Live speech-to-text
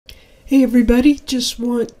Hey everybody, just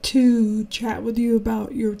want to chat with you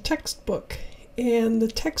about your textbook. And the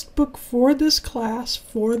textbook for this class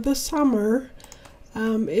for the summer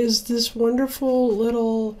is this wonderful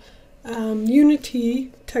little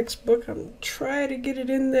Unity textbook. I'm trying to get it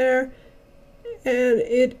in there, and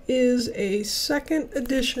it is a second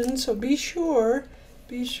edition, so be sure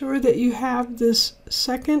that you have this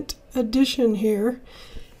second edition here.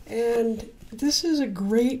 And this is a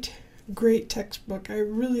great textbook. I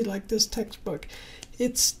really like this textbook.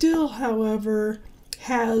 It still, however,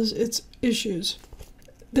 has its issues.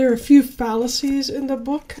 There are a few fallacies in the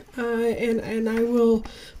book, and I will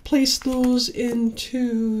place those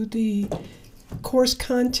into the course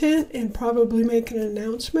content and probably make an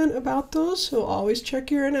announcement about those, so always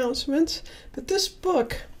check your announcements. But this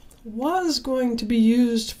book was going to be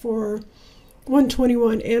used for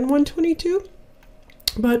 121 and 122,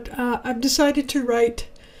 but I've decided to write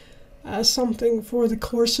something for the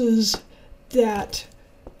courses that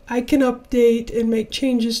I can update and make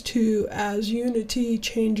changes to as Unity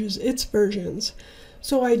changes its versions.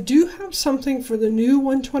 So I do have something for the new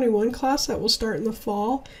 121 class that will start in the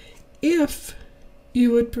fall. If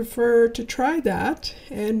you would prefer to try that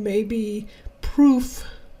and maybe proof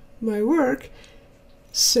my work,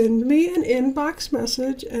 send me an inbox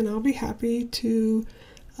message and I'll be happy to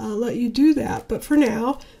let you do that. But for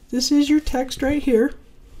now, this is your text right here.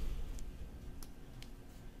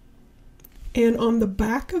 And on the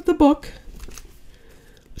back of the book,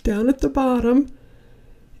 down at the bottom,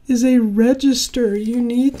 is a register. You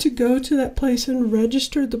need to go to that place and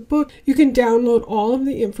register the book. You can download all of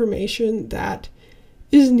the information that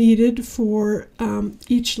is needed for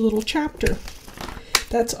each little chapter.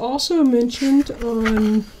 That's also mentioned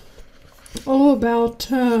on all about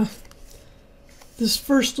this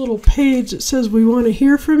first little page that says we want to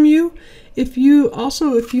hear from you. If you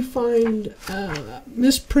find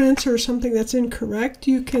misprints or something that's incorrect,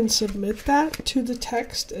 you can submit that to the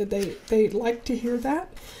text. They like to hear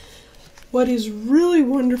that. What is really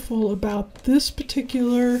wonderful about this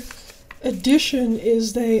particular edition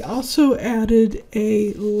is they also added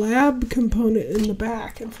a lab component in the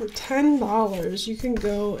back, and for $10 you can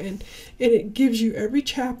go and it gives you every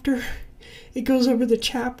chapter. It goes over the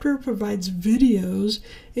chapter, provides videos,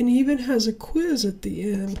 and even has a quiz at the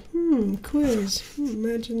end. Quiz.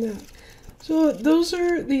 Imagine that. So those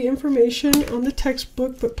are the information on the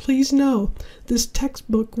textbook, but please know this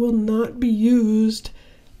textbook will not be used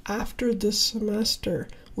after this semester.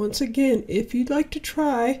 Once again, if you'd like to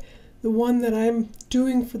try the one that I'm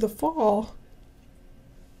doing for the fall,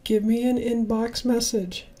 give me an inbox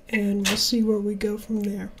message and we'll see where we go from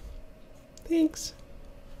there. Thanks.